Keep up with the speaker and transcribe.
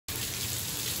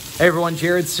Hey everyone,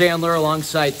 Jared Sandler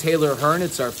alongside Taylor Hearn.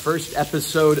 It's our first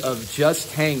episode of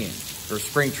Just Hangin for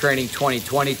Spring Training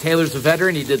 2020. Taylor's a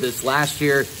veteran. He did this last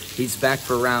year. He's back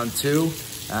for round 2.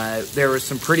 There were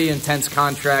some pretty intense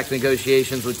contract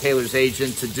negotiations with Taylor's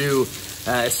agent to do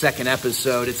a second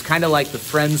episode. It's kind of like the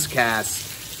Friends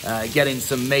cast getting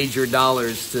some major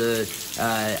dollars to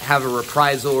have a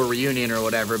reprisal or reunion or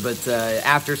whatever. But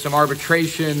after some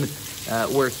arbitration,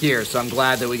 we're here, so I'm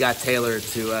glad that we got Taylor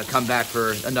to come back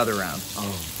for another round. Oh,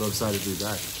 so excited to be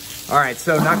back. All right,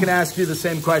 so not going to ask you the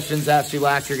same questions asked you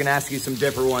last year. Going to ask you some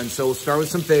different ones. So we'll start with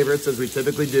some favorites, as we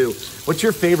typically do. What's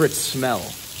your favorite smell?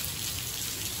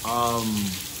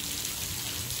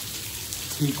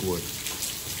 Teak wood.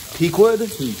 Teak wood?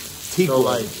 Teak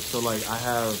wood. So like I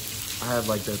have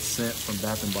like that scent from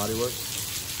Bath and Body Works.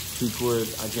 Teak wood,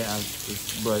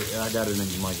 but I got it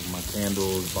in like my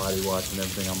candles, body wash, and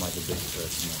everything. I'm like addicted to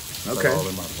that smell. Okay. Like all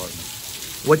in my apartment.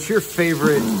 What's your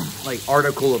favorite like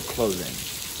article of clothing?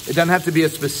 It doesn't have to be a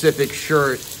specific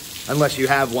shirt unless you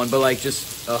have one, but like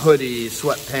just a hoodie,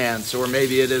 sweatpants, or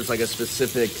maybe it is like a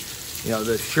specific, you know,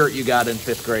 the shirt you got in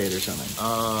 5th grade or something.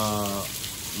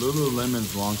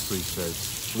 Lululemon's long sleeve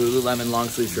shirts. Lululemon long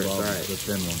sleeve shirts. Love all right. The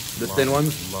thin ones. The thin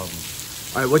ones? Love them.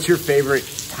 All right. What's your favorite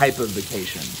type of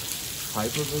vacation?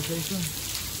 Type of vacation?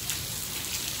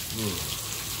 Ooh.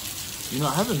 You know,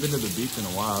 I haven't been to the beach in a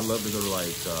while. I'd love to go to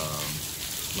like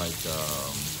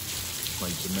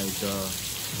Jamaica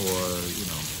or, you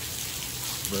know,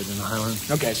 Virgin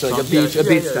Islands. Okay, so like a beach time.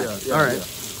 All right. Yeah.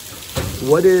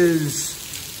 What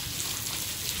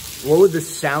would the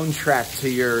soundtrack to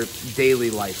your daily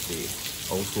life be?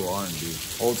 Old school R&B.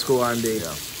 Old school R&B.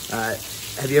 Yeah.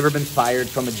 Have you ever been fired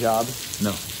from a job?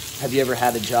 No. Have you ever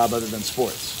had a job other than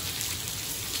sports?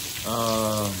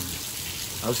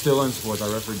 I was still in sports. I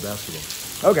refereed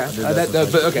basketball. Okay. So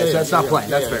that's not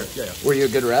playing. That's fair. Yeah. Were you a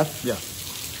good ref? Yeah.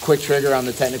 Quick trigger on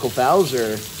the technical fouls,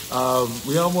 or?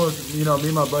 We almost, you know, me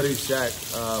and my buddy Shaq,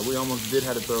 we almost did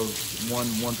have to throw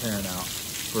one parent out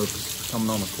for coming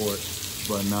on the court.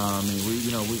 But nah, I mean, we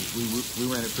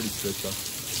ran it pretty strict though.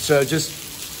 So just,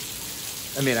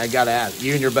 I mean, I gotta ask,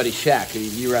 you and your buddy Shaq,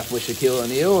 you ref with Shaquille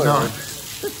O'Neal, or? No.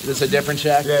 Is this a different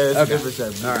Shaq? Yeah, it's okay. a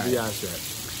different Shaq. All right. Yeah, Shaq.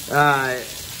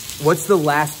 What's the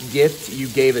last gift you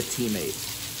gave a teammate?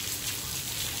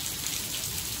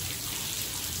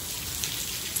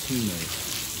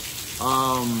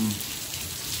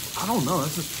 I don't know.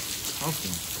 That's a tough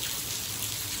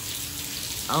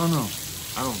one. I don't know.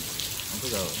 I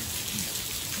think that's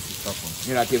a tough one.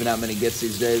 You're not giving out many gifts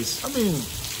these days? I mean,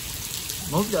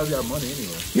 most guys got money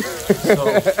anyway.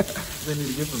 So they need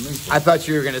to give from me. I thought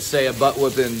you were going to say a butt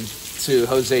whooping to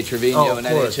Jose Trevino in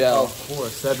NHL. Of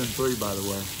course, 7-3 by the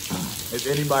way. If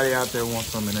anybody out there wants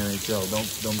some in NHL,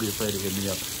 don't be afraid to hit me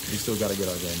up. We still got to get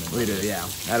our game in. We do, yeah.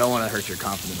 I don't want to hurt your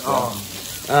confidence. Oh.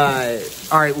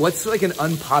 All right, what's like an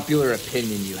unpopular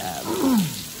opinion you have?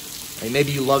 Like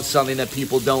maybe you love something that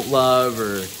people don't love,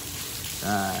 or...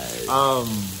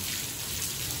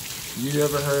 You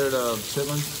ever heard of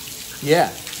chitlins?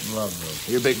 Yeah. Love those.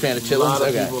 You're a big fan of chitlins?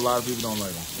 A lot of people don't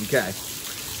like them. Okay.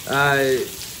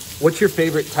 What's your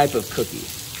favorite type of cookie?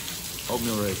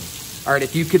 Oatmeal raisin. All right,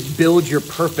 if you could build your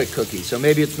perfect cookie, so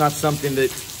maybe it's not something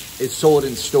that is sold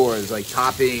in stores, like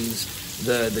toppings,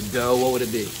 the dough, what would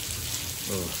it be?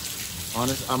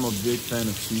 Honest, I'm a big fan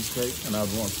of cheesecake, and I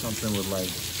want something with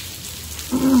like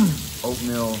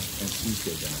oatmeal and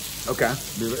cheesecake in it. Okay.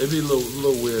 It'd be a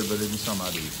little weird, but it'd be something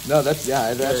I'd eat. No, it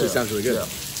actually sounds really good.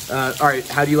 Yeah. All right,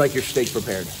 how do you like your steak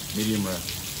prepared? Medium rare.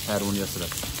 Had one yesterday.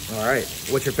 All right.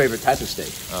 What's your favorite type of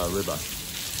steak? Ribeye.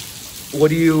 What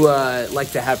do you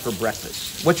like to have for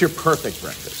breakfast? What's your perfect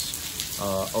breakfast?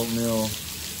 Oatmeal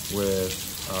with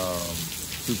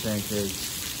 2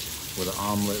 pancakes with an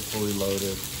omelet fully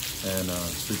loaded and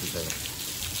sweet potato.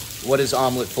 What does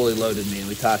omelet fully loaded mean?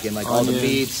 We talking like onions, all the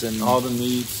meats and all the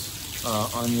meats,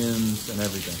 onions and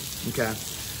everything. Okay.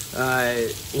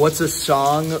 What's a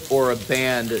song or a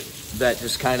band that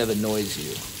just kind of annoys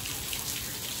you?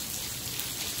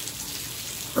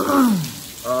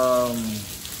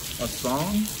 A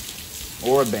song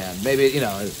or a band, maybe, you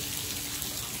know,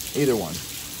 either one.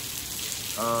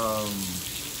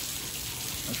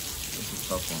 That's a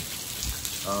tough one.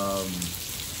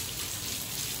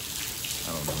 I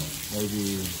don't know.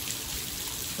 Maybe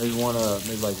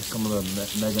like some of the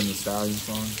Megan Thee Stallion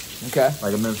songs. Okay.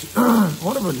 Like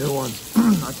one of her new ones.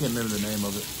 I can't remember the name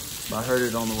of it, but I heard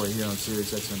it on the way here on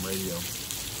Sirius XM radio,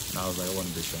 and I was like, I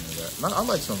wasn't a big fan of that. I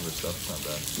like some of her stuff. It's not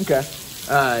bad. Okay.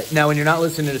 Now, when you're not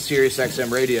listening to Sirius XM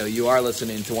radio, you are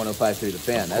listening to 105.3 The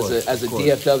Fan. As a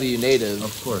DFW native,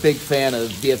 of course, big fan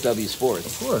of DFW sports.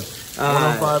 Of course.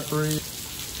 105.3.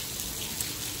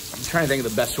 I'm trying to think of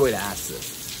the best way to ask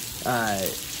this.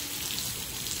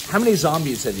 How many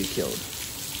zombies have you killed?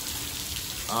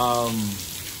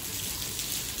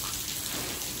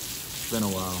 It's been a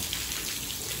while.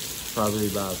 Probably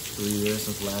about 3 years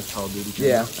since the last Call of Duty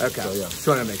came out. Okay. So, yeah. Just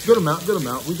want to make sure. Good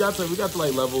amount. We got to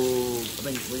like level, I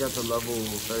think we got to level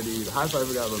 30. The highest I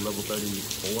ever got was level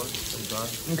 34,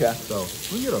 35. Okay. So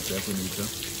we get up there if we need to.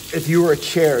 If you were a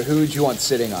chair, who would you want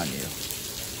sitting on you?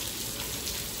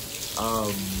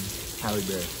 Halle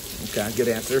Berry. Okay, good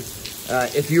answer.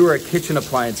 If you were a kitchen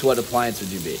appliance, what appliance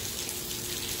would you be?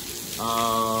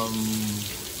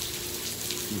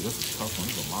 Dude, this is a tough one.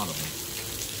 There's a lot of them.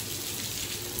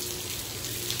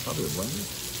 Probably a blender.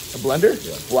 A blender?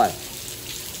 Yeah. Why? I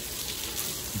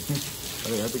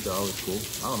think they're always cool.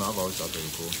 I don't know. I've always thought they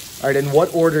were cool. All right, in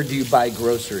what order do you buy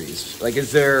groceries? Like,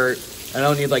 is there, I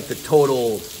don't need like the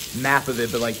total map of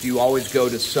it, but like, do you always go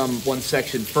to one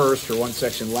section first or one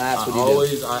section last? I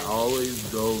always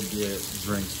go get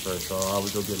drinks first. So I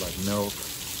always go get like milk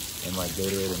and like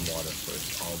Gatorade and water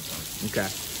first all the time. Okay.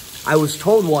 I was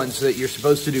told once that you're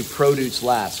supposed to do produce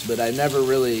last, but I never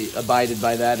really abided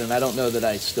by that, and I don't know that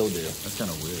I still do. That's kind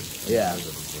of weird. Yeah,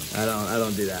 I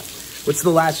don't do that. What's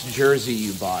the last jersey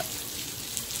you bought?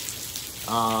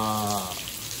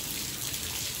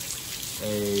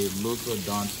 A Luka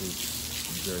Doncic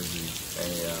jersey.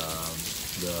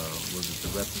 The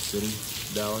Rep the City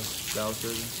Dallas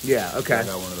jersey? Yeah, okay. I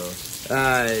got one of those.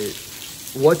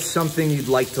 What's something you'd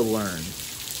like to learn?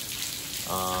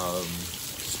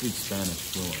 Speak Spanish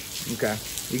fluent. Okay.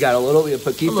 You got a little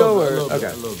poquito? A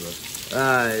little bit.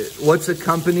 What's a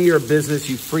company or business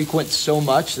you frequent so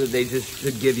much that they just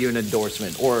should give you an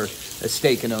endorsement or a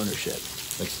stake in ownership?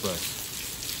 Express.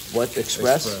 What,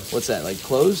 Express? What's that, like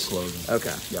clothes? Clothing.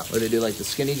 Okay. Yeah. What do they do, like the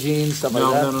skinny jeans, stuff like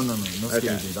that? No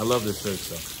skinny jeans. I love this shirt,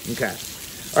 so. Okay.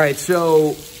 All right,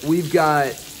 so we've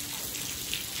got,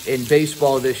 in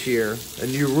baseball this year, a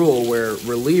new rule where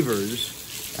relievers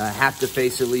have to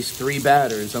face at least 3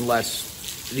 batters unless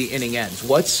the inning ends.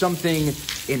 What's something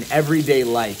in everyday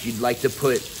life you'd like to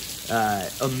put a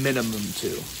minimum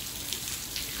to?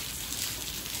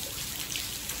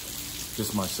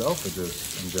 Just myself or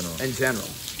just in general? In general.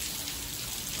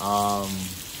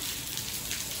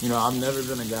 I've never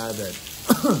been a guy that,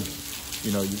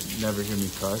 you never hear me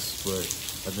cuss, but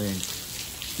I think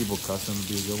people cussing would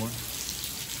be a good one.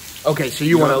 Okay, so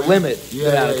you want to limit the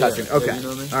amount of cussing. Yeah, okay. you know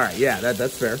what I mean? All right, yeah,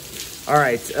 that's fair. All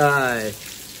right,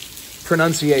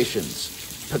 pronunciations.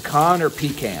 Pecan or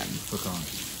pecan? Pecan.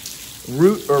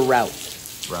 Root or route?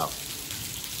 Route.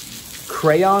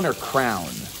 Crayon or crown?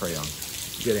 Crayon.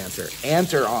 Good answer.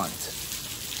 Aunt or aunt?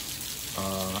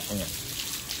 Aunt.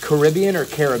 Caribbean or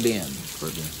Caribbean?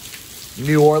 Caribbean.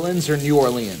 New Orleans or New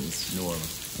Orleans? New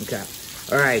Orleans. Okay.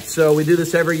 All right, so we do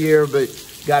this every year, but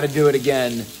got to do it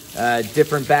again.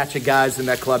 Different batch of guys in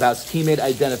that clubhouse. Teammate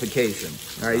identification.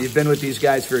 All right, you've been with these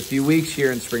guys for a few weeks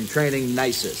here in spring training.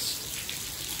 Nicest.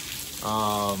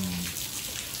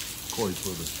 Corey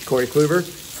Kluber. Corey Kluber.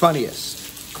 Funniest.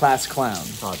 Class clown.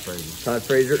 Todd Frazier. Todd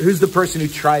Frazier. Who's the person who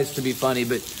tries to be funny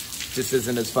but just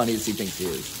isn't as funny as he thinks he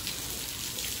is?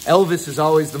 Elvis is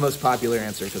always the most popular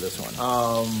answer for this one.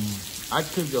 I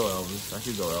could go Elvis.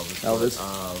 Elvis?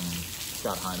 But,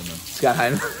 Scott Heineman. Scott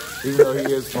Heineman. Even though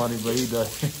he is funny, but he does.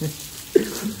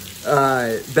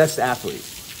 Best athlete.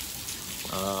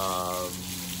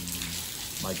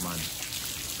 Mike Minor.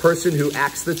 Person who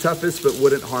acts the toughest but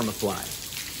wouldn't harm a fly.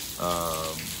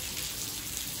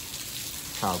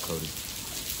 Kyle Cody.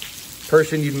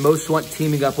 Person you'd most want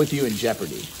teaming up with you in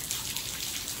Jeopardy.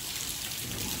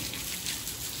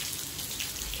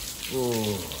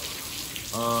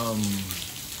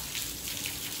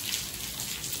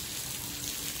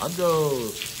 I'd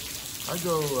go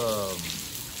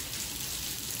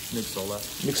Nick Solak.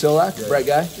 Nick Solak, Yeah, bright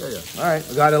guy? Yeah. All right,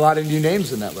 we got a lot of new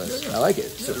names in that list. Yeah. I like it.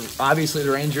 So obviously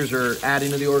the Rangers are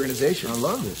adding to the organization. I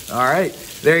love it. All right,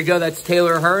 there you go. That's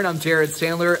Taylor Hearn. I'm Jared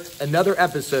Sandler. Another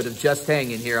episode of Just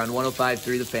Hangin' here on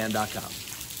 105.3thefan.com.